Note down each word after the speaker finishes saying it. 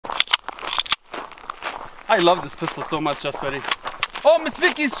I love this pistol so much, Just Buddy. Oh, Miss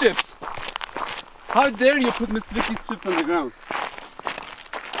Vicky's chips! How dare you put Miss Vicky's chips on the ground?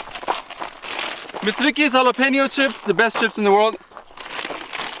 Miss Vicky's jalapeno chips, the best chips in the world.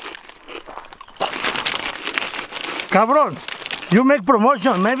 Cabron, you make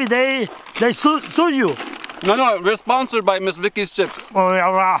promotion. Maybe they sue you. No, we're sponsored by Miss Vicky's chips. Oh,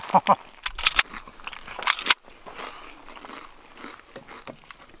 yeah.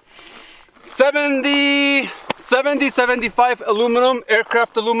 75 aluminum,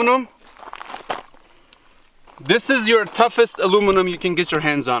 aircraft aluminum. This is your toughest aluminum you can get your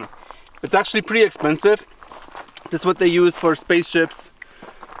hands on. It's actually pretty expensive. This is what they use for spaceships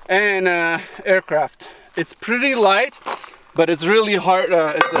and aircraft. It's pretty light, but it's really hard.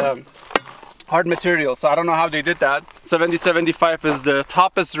 It's hard material, so I don't know how they did that. 70-75 is the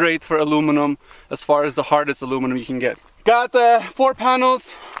toppest rate for aluminum as far as the hardest aluminum you can get. Got 4 panels,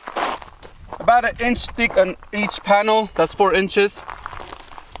 about 1 inch thick on each panel. That's 4 inches.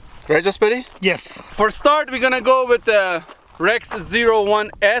 Right, Just Buddy? Yes. For start, we're gonna go with the Rex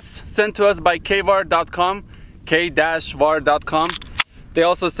 01S sent to us by kvar.com, k-var.com. They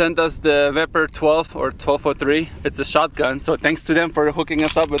also sent us the Vepr 12 or 1203. It's a shotgun, so thanks to them for hooking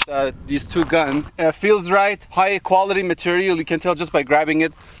us up with these 2 guns. Feels right, high quality material. You can tell just by grabbing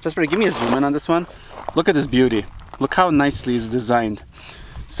it. Just give me a zoom in on this one. Look at this beauty. Look how nicely it's designed.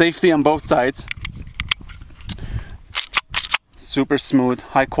 Safety on both sides. Super smooth,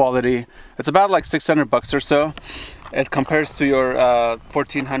 high quality. It's about like 600 bucks or so. It compares to your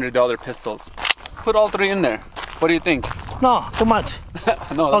 $1,400 pistols. Put all 3 in there. What do you think? No, too much.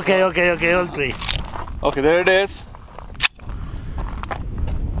 No. Okay, all 3. Okay, there it is.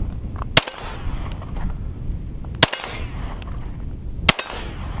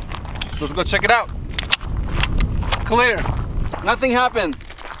 Let's go check it out. Clear. Nothing happened.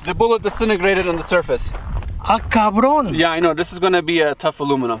 The bullet disintegrated on the surface. Ah, cabron. Yeah, I know. This is gonna be a tough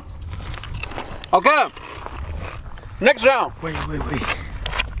aluminum. Okay. Next round. Wait.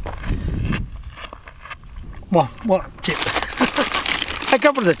 What chip? I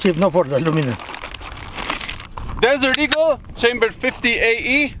come for the chip, not for the aluminum. Desert Eagle, chambered 50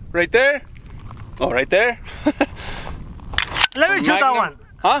 AE, right there. Oh, right there. Let me shoot that one.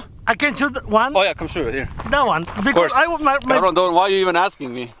 Huh? I can shoot one. Oh yeah, come shoot it here. That one. Of Because course. I want my Don't. Why are you even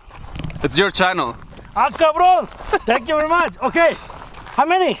asking me? It's your channel. Ah, cabron. Thank you very much. Okay. How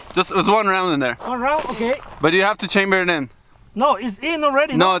many? Just it was 1 round in there. 1 round. Okay. But you have to chamber it in. No, it's in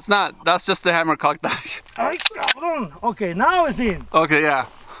already. No, it's not. That's just the hammer cocked back. Ay, cabron. Okay, now it's in. Okay, yeah.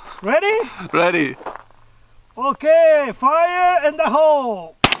 Ready? Ready. Okay, fire in the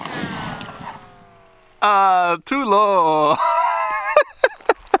hole. Too low.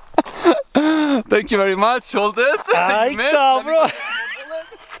 Thank you very much. Hold this. Ay, You missed. cabron.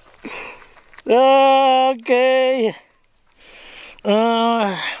 Okay.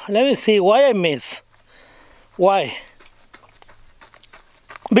 Let me see why I miss. Why?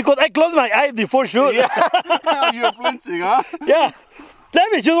 Because I closed my eyes before shoot. Yeah. You're flinching, huh? Yeah.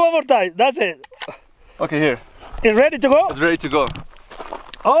 Let me shoot one more time. That's it. Okay, here. It's ready to go? It's ready to go.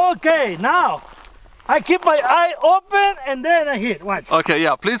 Okay, now I keep my eye open and then I hit. Watch. Okay,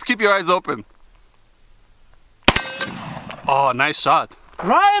 yeah. Please keep your eyes open. Oh, nice shot.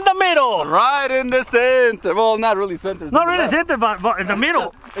 Right in the middle. Right in the center. Well, not really center. Not really center, but in the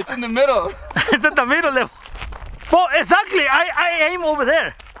middle. It's in the middle. It's in the middle level. Well, exactly. I aim over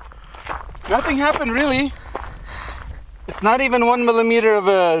there. Nothing happened really. It's not even 1 millimeter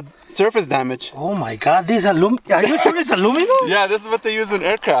of surface damage. Oh my God, this aluminum. Are you sure it's aluminum? Yeah, this is what they use in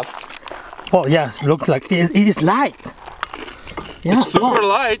aircrafts. Oh yeah, looks like it is light. Yeah, It's super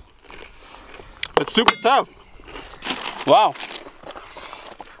light. It's super tough. Wow.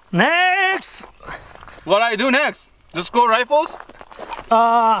 Next. What do I do next? Just go rifles?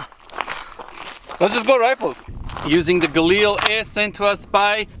 Let's just go rifles. Using the Galil A sent to us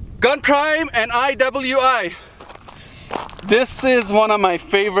by Gun Prime and IWI. This is one of my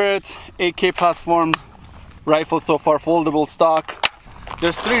favorite AK platform rifles so far, foldable stock.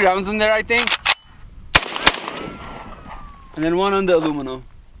 There's 3 rounds in there, I think. And then 1 on the aluminum.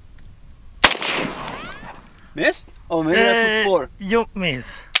 Missed? Oh, maybe I put 4. You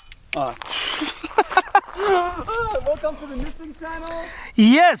miss. Welcome to the missing channel.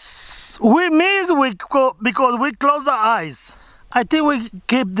 Yes, we miss because we close the eyes. I think we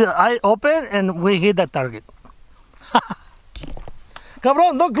keep the eye open and we hit the target.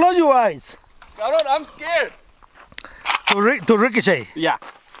 Cabron, don't close your eyes. Cabron, I'm scared. To ricochet. Yeah.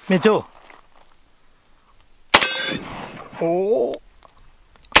 Me too. Oh.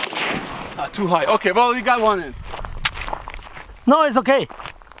 Too high. Okay, well, you got 1 in. No, it's okay.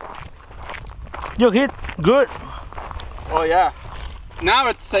 You hit good. Oh yeah. Now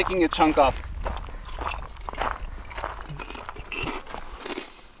it's taking a chunk off.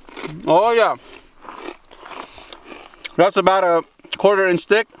 Oh yeah. That's about a quarter-inch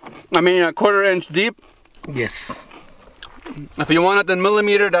thick. I mean a quarter-inch deep. Yes. If you want it in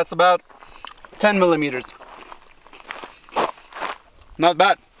millimeter, that's about 10 millimeters. Not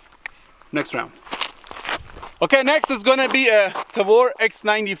bad. Next round. Okay, next is gonna be a Tavor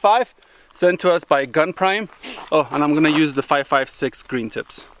X95 sent to us by Gun Prime. Oh, and I'm gonna use the 5.56 green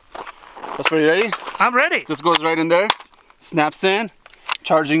tips. That's ready, ready? I'm ready. This goes right in there. Snaps in.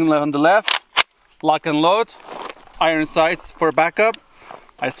 Charging on the left. Lock and load. Iron sights for backup.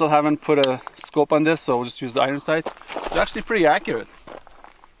 I still haven't put a scope on this, so we'll just use the iron sights. They're actually pretty accurate.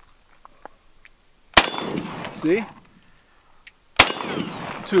 See?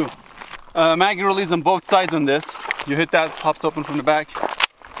 2. Mag release on both sides on this. You hit that, pops open from the back.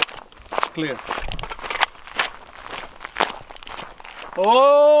 Clear.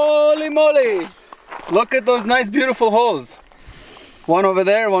 Holy moly! Look at those nice beautiful holes. One over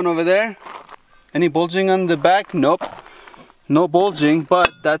there, one over there. Any bulging on the back? Nope. No bulging, but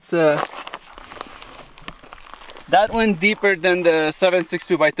that's that went deeper than the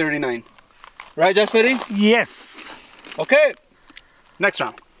 7.62 by 39. Right, Jaspery? Yes. Okay, next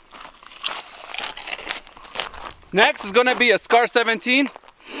round. Next is gonna be a Scar 17.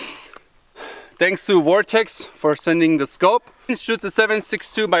 Thanks to Vortex for sending the scope. It shoots a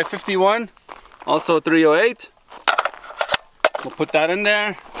 7.62 by 51, also 308. We'll put that in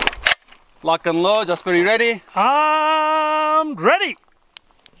there. Lock and load, Jaspery ready? I'm ready.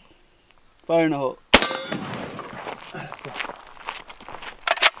 Fire in the hole. Let's go.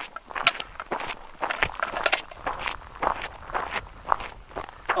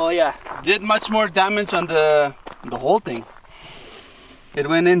 Oh yeah, did much more damage on the whole thing. It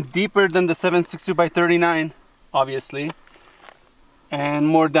went in deeper than the 7.62 by 39, obviously, and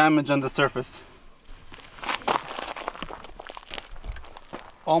more damage on the surface.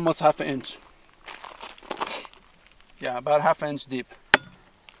 Almost half an inch. Yeah, about half an inch deep.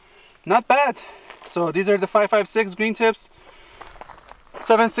 Not bad. So these are the 5.56 green tips,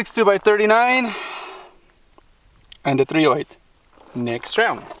 7.62 by 39, and the 308. Next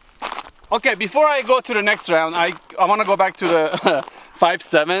round. Okay, before I go to the next round, I want to go back to the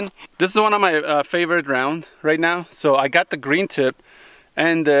 5.7. This is one of my favorite round right now. So I got the green tip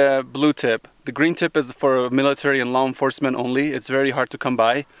and the blue tip. The green tip is for military and law enforcement only. It's very hard to come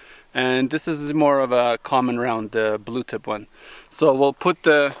by. And this is more of a common round, the blue tip one. So we'll put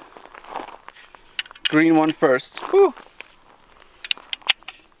the green one first. Woo.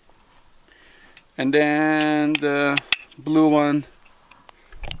 And then the blue one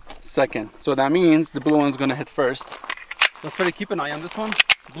second. So that means the blue one's gonna hit first. Let's try to keep an eye on this one.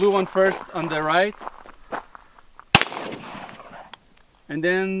 Blue one first on the right. And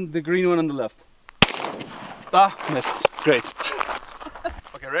then the green one on the left. Ah, missed. Great.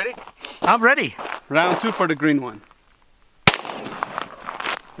 Okay, ready? I'm ready. Round 2 for the green one.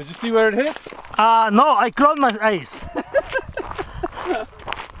 Did you see where it hit? No, I closed my eyes.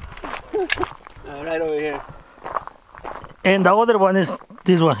 Right over here. And the other one is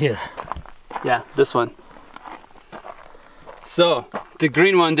this one here. Yeah, this one. So, the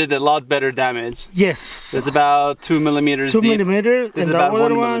green one did a lot better damage. Yes. It's about 2 millimeters 2 deep. millimeters. This and is about the 1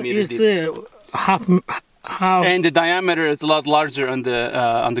 other one millimeter is deep. half. And the diameter is a lot larger on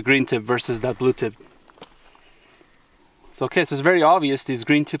the green tip versus that blue tip. So okay, so it's very obvious these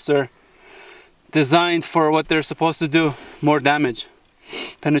green tips are designed for what they're supposed to do. More damage,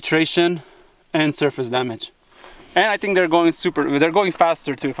 penetration, and surface damage. And I think they're going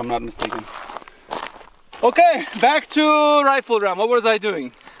faster too, if I'm not mistaken. Okay, back to rifle round. What was I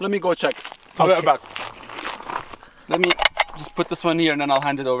doing? Let me go check. I'll be right back. Let me just put this one here and then I'll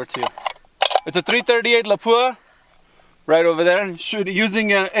hand it over to you. It's a 338 Lapua, right over there.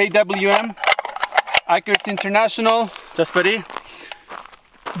 Using an AWM, Accuracy International. Just buddy.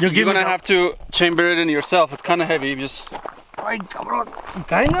 You're gonna have to chamber it in yourself. It's kind of heavy. Just. Ay, cabrón.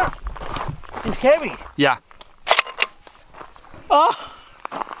 Kinda. It's heavy. Yeah. Oh.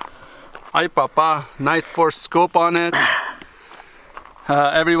 Ay, papa. Night Force scope on it.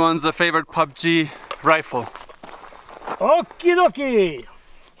 Everyone's favorite PUBG rifle. Okie dokie.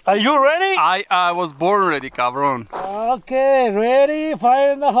 Are you ready? I was born ready, cabron. Okay, ready?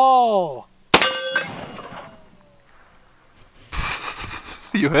 Fire in the hole.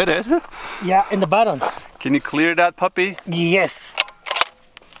 You hit it. Yeah, in the bottom. Can you clear that puppy? Yes.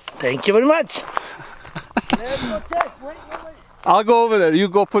 Thank you very much. Let's go check. Wait. I'll go over there. You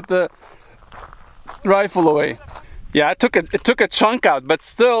go put the rifle away. Yeah, it took a chunk out, but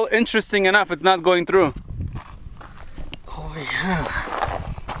still, interesting enough, it's not going through. Oh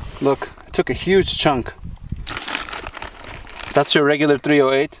yeah. Look, it took a huge chunk. That's your regular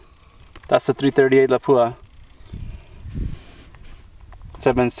 308. That's the 338 Lapua.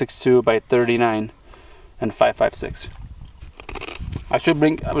 762 by 39 and 556. I should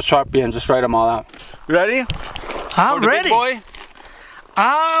bring a Sharpie and just write them all out. You ready? I'm ready. Big boy?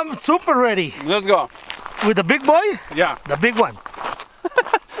 I'm super ready. Let's go. With the big boy? Yeah. The big one.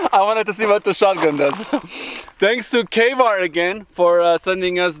 I wanted to see what the shotgun does. Thanks to KVAR again for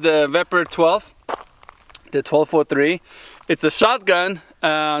sending us the Vepr 12, the 1203. It's a shotgun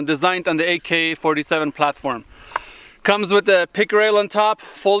designed on the AK-47 platform. Comes with a pick rail on top,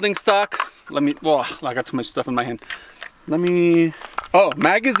 folding stock. Whoa, I got too much stuff in my hand. Oh,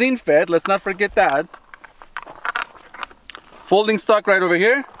 magazine fed, let's not forget that. Folding stock right over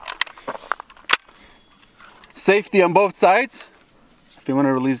here. Safety on both sides. If you want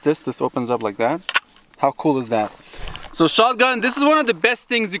to release this opens up like that. How cool is that? So shotgun, this is one of the best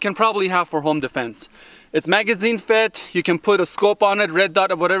things you can probably have for home defense. It's magazine fed, you can put a scope on it, red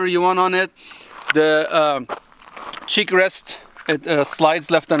dot or whatever you want on it. The cheek rest, it slides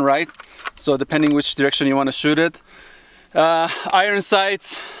left and right. So depending which direction you want to shoot it. Iron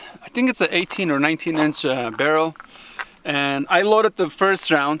sights, I think it's an 18 or 19 inch barrel. And I loaded the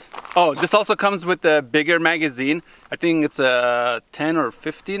first round. Oh, this also comes with a bigger magazine. I think it's a 10 or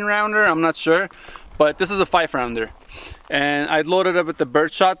 15 rounder, I'm not sure. But this is a 5 rounder. And I loaded it with the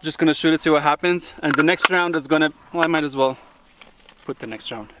birdshot, just gonna shoot it, see what happens. And the next round is gonna, well, I might as well put the next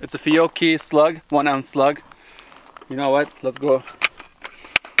round. It's a Fiocchi slug, 1 ounce slug. You know what, let's go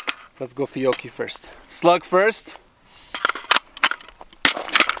Fiocchi first. Slug first.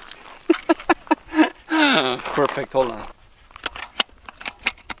 Perfect, hold on.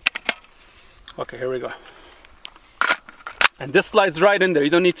 Okay, here we go. And this slides right in there. You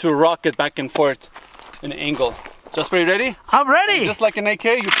don't need to rock it back and forth in an angle. Just are you ready? I'm ready. And just like an AK,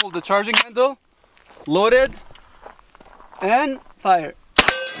 you pull the charging handle, load it, and fire.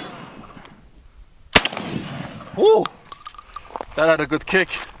 Woo! That had a good kick.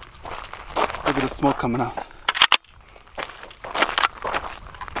 Look at the smoke coming out.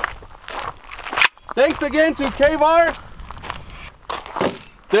 Thanks again to KVAR.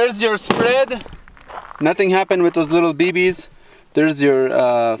 There's your spread. Nothing happened with those little BBs. There's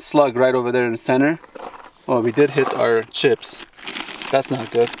your slug right over there in the center. Oh, we did hit our chips. That's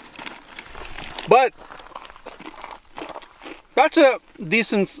not good. But that's a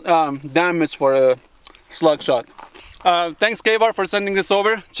decent damage for a slug shot. Thanks KVAR for sending this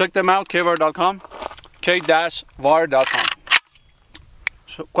over. Check them out, kvar.com, k-var.com.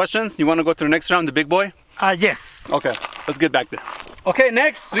 Questions? You want to go to the next round, the big boy? Yes. Okay, let's get back there. Okay,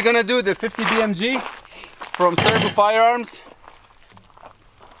 next we're gonna do the 50 BMG from Serbu Firearms.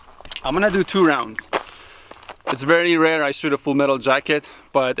 I'm gonna do 2 rounds. It's very rare I shoot a full metal jacket,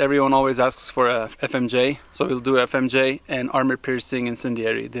 but everyone always asks for a FMJ, so we'll do FMJ and armor piercing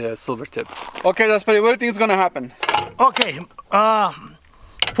incendiary, the silver tip. Okay, that's pretty. What do you think is gonna happen? Okay,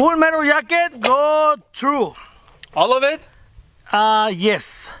 full metal jacket, go through. All of it?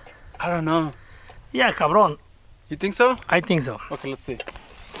 Yes. I don't know. Yeah, cabrón. You think so? I think so. Okay, let's see.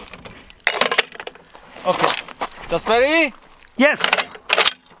 Okay, just ready? Yes.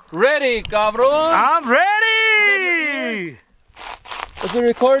 Ready, cabrón. I'm ready. Is it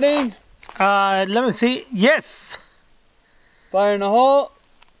recording? Let me see. Yes. Fire in the hole.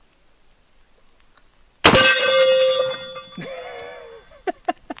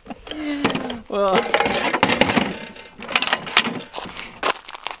 Well,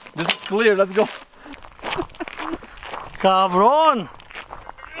 this is clear. Let's go. Cabrón.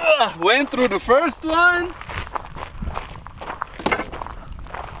 Went through the first one.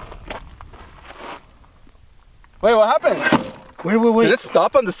 Wait, what happened? Wait. Did it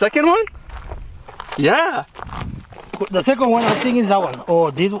stop on the second one? Yeah. The second one, I think, is that one.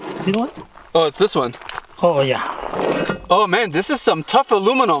 Oh, this one? Oh, it's this one. Oh, yeah. Oh man, this is some tough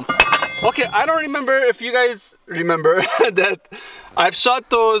aluminum. Okay, I don't remember if you guys remember that I've shot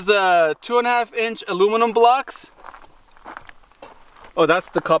those 2.5 inch aluminum blocks. Oh,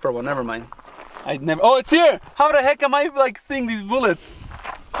 that's the copper one, never mind. Oh, it's here! How the heck am I like seeing these bullets?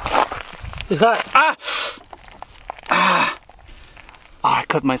 Is that? Oh, I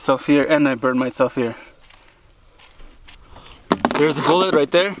cut myself here and I burned myself here. There's a bullet right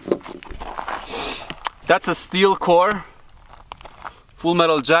there. That's a steel core, full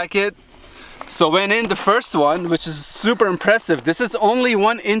metal jacket. So went in the first one, which is super impressive. This is only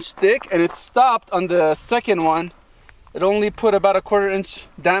 1 inch thick and it stopped on the second one. It only put about a 1/4 inch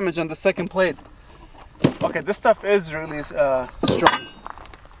damage on the second plate. Okay, Okay, this stuff is really strong.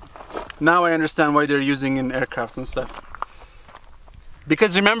 Now I understand why they're using in aircrafts and stuff.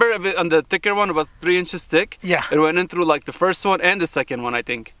 Because remember, on the thicker one, it was 3 inches thick. Yeah. It went in through like the first one and the second one, I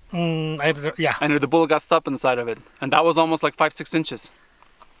think. Yeah. And the bullet got stuck inside of it. And that was almost like 5-6 inches.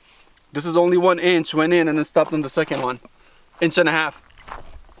 This is only 1 inch, went in and then stopped on the second one. 1.5 inches.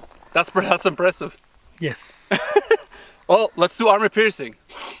 That's impressive. Yes. Oh, let's do armor piercing.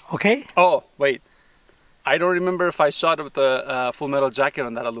 Okay. Oh, wait. I don't remember if I shot it with the full metal jacket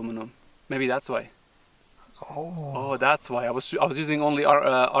on that aluminum. Maybe that's why. Oh, that's why. I was using only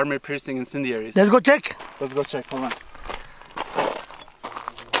armor piercing incendiaries. Let's go check. Let's go check. Hold on.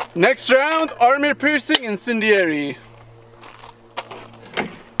 Next round, armor piercing incendiary.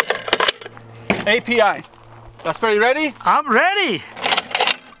 API. That's you ready? I'm ready.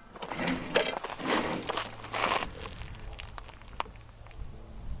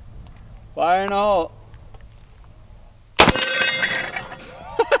 Fire in a hole.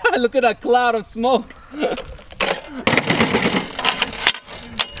 Look at that cloud of smoke.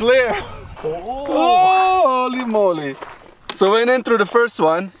 Clear. Oh, holy moly. So went in through the first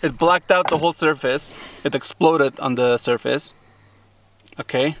one, it blacked out the whole surface. It exploded on the surface.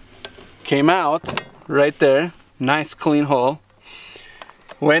 Okay. Came out right there. Nice clean hole.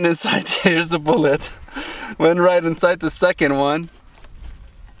 Went inside, here's the bullet. Went right inside the second one.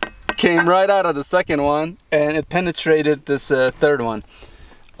 Came right out of the second one and it penetrated this third one.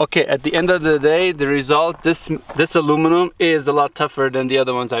 Okay, at the end of the day, the result, this aluminum is a lot tougher than the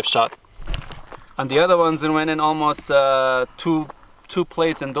other ones I've shot. On the other ones, it went in almost two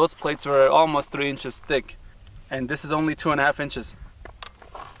plates, and those plates were almost 3 inches thick. And this is only 2.5 inches.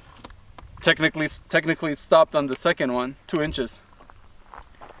 Technically it stopped on the second one, 2 inches.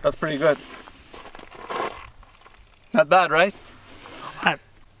 That's pretty good. Not bad, right?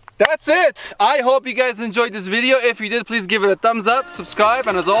 That's it! I hope you guys enjoyed this video. If you did, please give it a thumbs up, subscribe,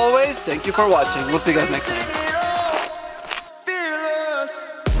 and as always, thank you for watching. We'll see you guys next time.